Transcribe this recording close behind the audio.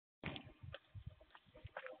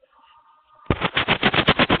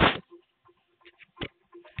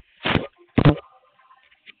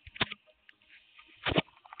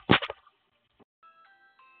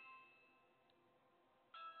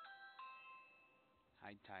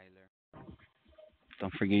Hi, Tyler.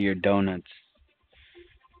 Don't forget your donuts.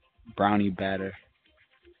 Brownie batter.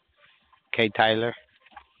 Okay, Tyler.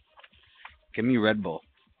 Give me Red Bull.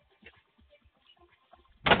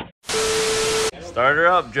 Start her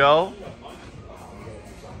up, Joe.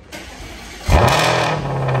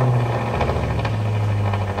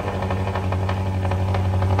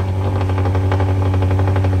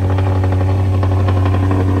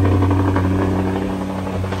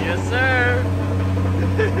 Yes, sir.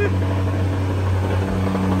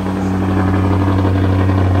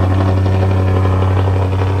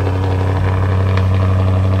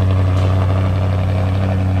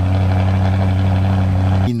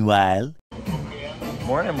 Meanwhile.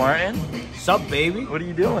 Morning, Martin. Sup, baby? What are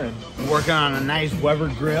you doing? Working on a nice Weber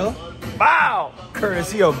grill, Wow.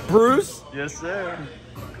 courtesy of Bruce. Yes, sir.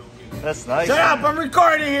 That's nice. Shut up, I'm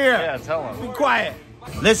recording here. Yeah, tell him. Be quiet.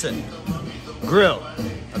 Listen, grill,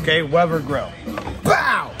 okay? Weber grill.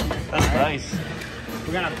 Bow! That's nice.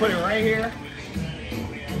 We're gonna put it right here.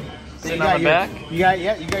 Sitting on the back? You got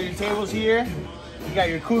your tables here. You got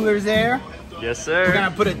your coolers there. Yes, sir. We're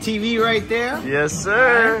gonna put a TV right there. Yes,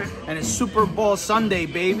 sir. Right? And it's Super Bowl Sunday,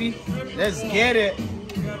 baby. Let's get it.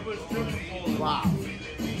 Wow.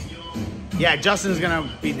 Yeah, Justin's gonna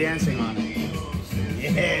be dancing on it.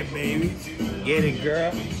 Yeah, baby. Get it,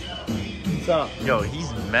 girl. What's up? Yo,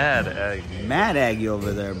 he's mad Aggie. Mad Aggie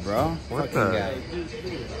over there, bro. What Fucking the?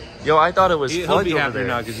 guy. Yo, I thought it was He'll fudge be over happy there.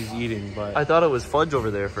 now because he's eating, but I thought it was fudge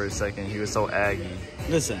over there for a second. He was so Aggie.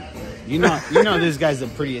 Listen, you know this guy's the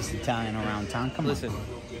prettiest Italian around town. Come listen,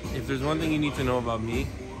 if there's one thing you need to know about me,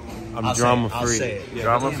 I'm I'll say drama it, I'll free. say it. Yeah,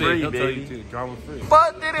 Drama he'll say it, free, he'll tell baby. you too, drama free. on.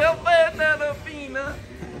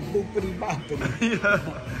 Boopity boppity. Yeah.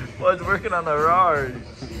 Fudge working on the rard.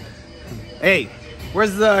 Hey,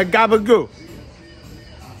 where's the gabagoo?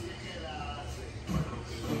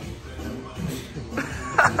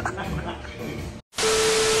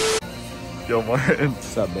 Yo, Martin.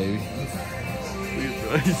 What's up, baby? Please,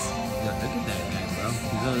 Bryce. Yeah, look at that guy, bro.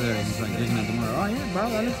 He's over there. He's like looking at the motor. Oh yeah, bro,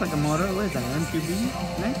 that looks like a motor. What is that, MQB?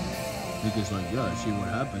 Nice. Because like, yeah, see what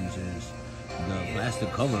happens is the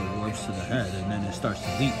plastic cover warps to the head and then it starts to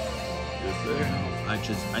leak. Yes, sir. You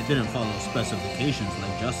know, I didn't follow specifications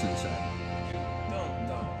like Justin said.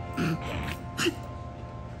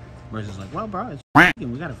 Whereas it's like, well, bro, it's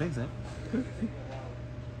we gotta fix it.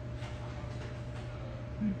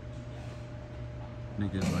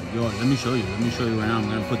 Niggas like, yo, let me show you right now. I'm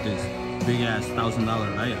gonna put this big ass $1,000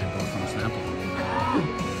 light I bought from Snapple.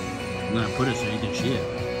 I'm gonna put it so you can see it.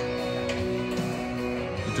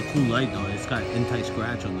 It's a cool light though. It's got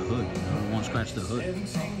anti-scratch on the hood. You know, it won't scratch the hood.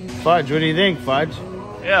 Fudge, what do you think, Fudge?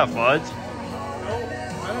 Yeah, Fudge.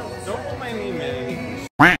 Don't put my name in.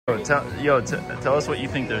 Tell us what you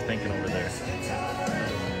think they're thinking over there.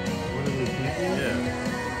 What are they thinking?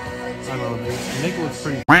 Yeah. I don't know. Nick looks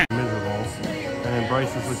pretty miserable, and then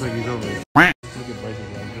Bryce just looks like he's over it. Look at Bryce's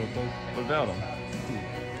legs real quick. What about him?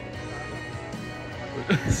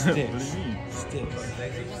 Sticks. What do you mean? Sticks.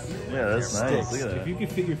 Yeah, that's nice. Look at If that. you can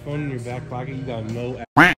fit your phone in your back pocket, you got no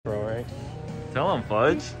pro, right? Tell him,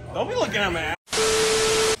 Fudge. Don't be looking at my ass.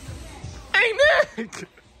 Hey, Nick!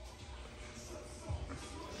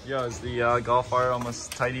 Yo, is the golf fire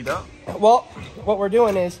almost tidied up? Well, what we're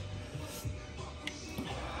doing is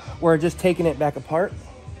we're just taking it back apart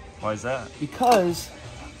Why is that? because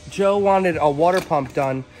Joe wanted a water pump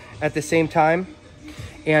done at the same time,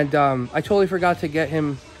 and I totally forgot to get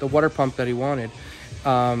him the water pump that he wanted.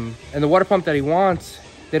 And the water pump that he wants,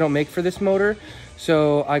 they don't make for this motor,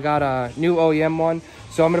 so I got a new OEM one.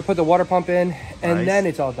 So I'm gonna put the water pump in, and Nice. then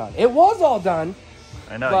it's all done. It was all done.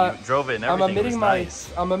 I know, But you drove it and everything.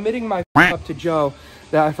 I'm admitting my up to Joe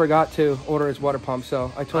that I forgot to order his water pump,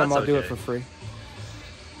 so I told him That's I'll do it okay. for free.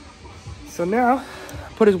 So now,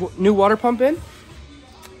 put his new water pump in,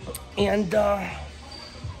 and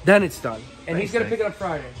then it's done. And Thanks, he's gonna Nick. pick it up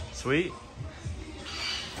Friday. Sweet.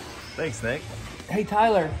 Thanks, Nick. Hey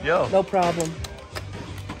Tyler. Yo. No problem.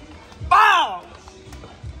 Bow!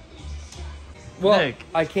 Well, Nick.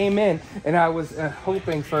 I came in and I was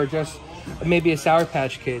hoping for just maybe a Sour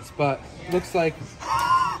Patch Kids, but looks like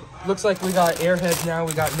we got Airheads now.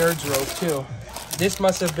 We got Nerds Rope too. This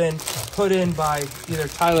must have been put in by either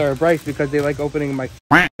Tyler or Bryce because they like opening my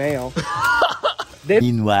mail.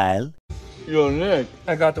 Meanwhile. Yo, Nick.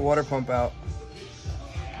 I got the water pump out.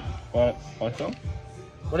 What? What's up?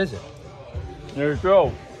 What is it? There's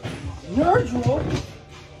Joe. Nerds Rope?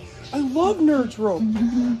 I love Nerds Rope.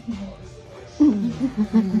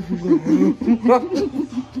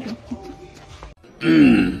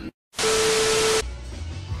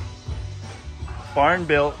 Barn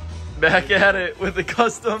built. Back at it with the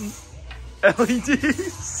custom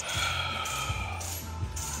LEDs.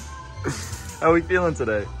 How are we feeling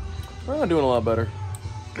today? I'm doing a lot better.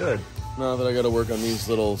 Good. Now that I got to work on these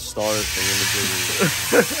little stars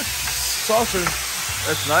thing. Saucer.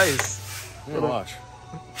 That's nice. Yeah, watch.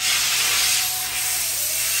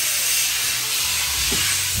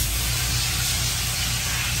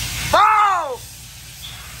 Oh!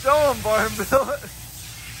 Show him, Barnbill.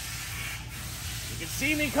 You can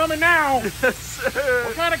see me coming now. Yes, sir.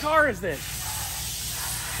 What kind of car is this?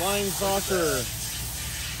 Flying saucer.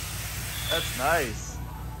 That's nice.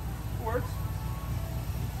 Works.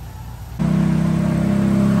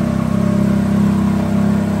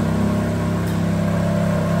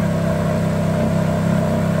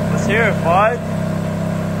 Let's hear it, bud.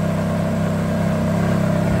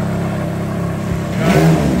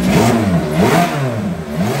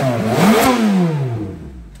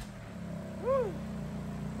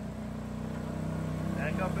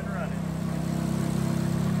 Back up and running.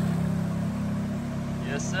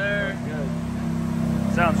 Yes, sir. Good.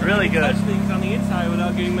 Sounds really good. Touch things on the inside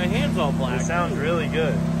without getting my hands all black. It sounds really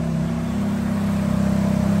good.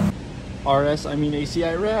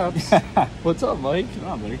 ACI wraps. What's up, Mike? Come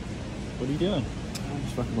on, buddy. What are you doing? I'm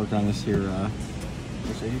just fucking working on this here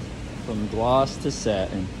Mercedes. From gloss to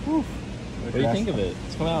satin. What do you think of it?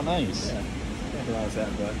 It's coming out nice. Yeah. Can't go out with that,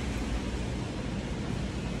 but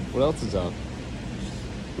What else is up?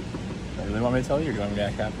 you really want me to tell you, or do you want me to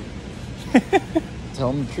act happy?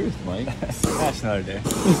 Tell them the truth, Mike. That's another day.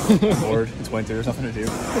 Bored. It's winter. There's nothing to do.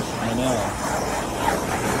 I know.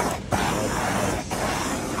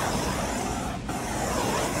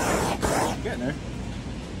 I'm getting there.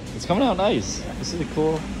 It's coming out nice. This is a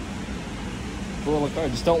cool little car.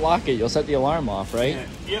 Just don't lock it. You'll set the alarm off, right?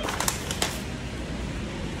 Yep.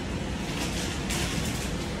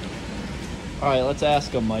 All right, let's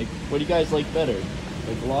ask them, Mike. What do you guys like better?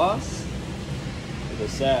 The gloss or the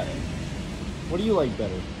satin? What do you like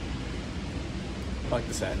better? I like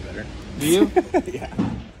the satin better. Do you? Yeah.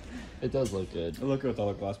 It does look good. I look good with all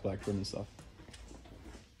the gloss black trim and stuff.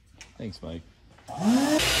 Thanks, Mike.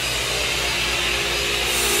 Oh!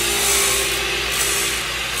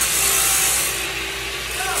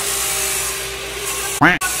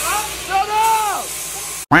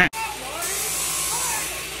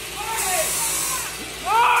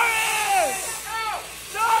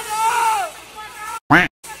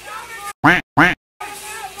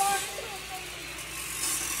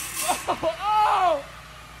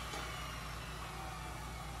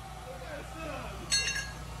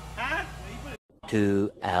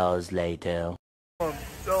 2 hours later. Show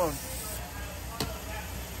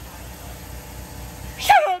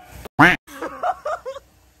him.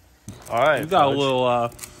 All right. You got a Fudge.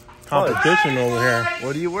 little competition over here.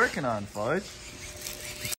 What are you working on, Fudge?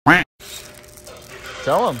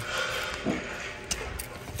 Tell him.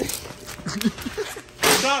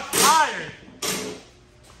 Shot fired!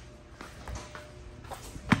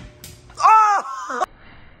 Oh!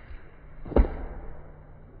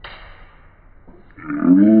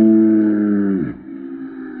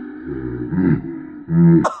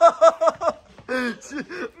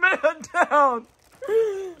 Man down!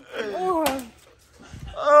 Oh!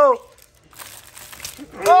 Oh!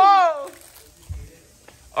 Oh!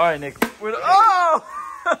 All right, Nick. Oh!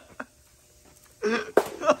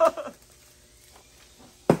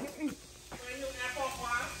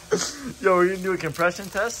 Yo, we're gonna do a compression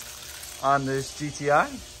test on this GTI.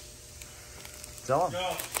 Tell him.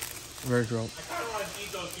 Go. Very drunk. I kind of want to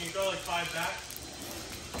beat those. Can you throw like 5 back?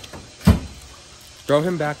 Throw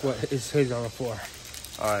him back what is his on the floor.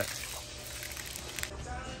 All right.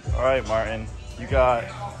 All right, Martin. You got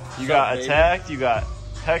attacked, you got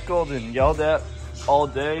heckled and yelled at all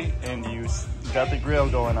day, and you got the grill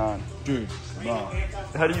going on. Dude, wow.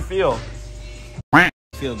 How do you feel?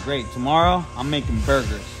 Feel great. Tomorrow, I'm making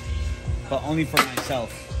burgers, but only for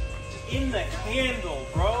myself. In the handle,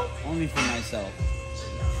 bro. Only for myself.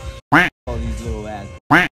 All these little ass.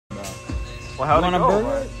 Well, how'd it You want a go? burger?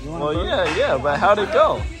 Martin? You want a Well, burger? yeah, but how'd it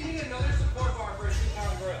go?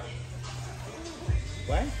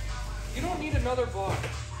 What? You don't need another bar.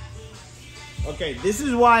 Okay, this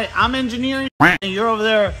is why I'm engineering and you're over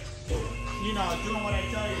there, you know, doing what I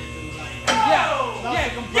tell you to do. Like,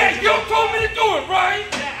 Yeah, you told me to do it, right?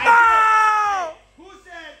 who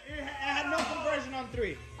said it had no compression on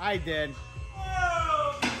 3? I did.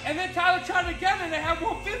 And then Tyler tried it again and it had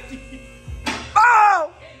 150.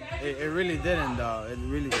 Oh! It really didn't, though. It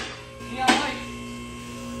really. Neon lights.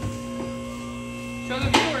 Show the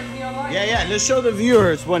viewers neon lights. Yeah. Let's show the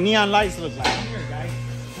viewers what neon lights look like. Come here, guys.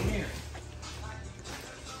 Come here.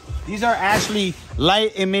 These are actually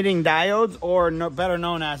light emitting diodes, or better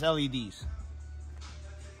known as LEDs.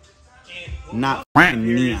 not fucking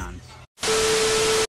neon.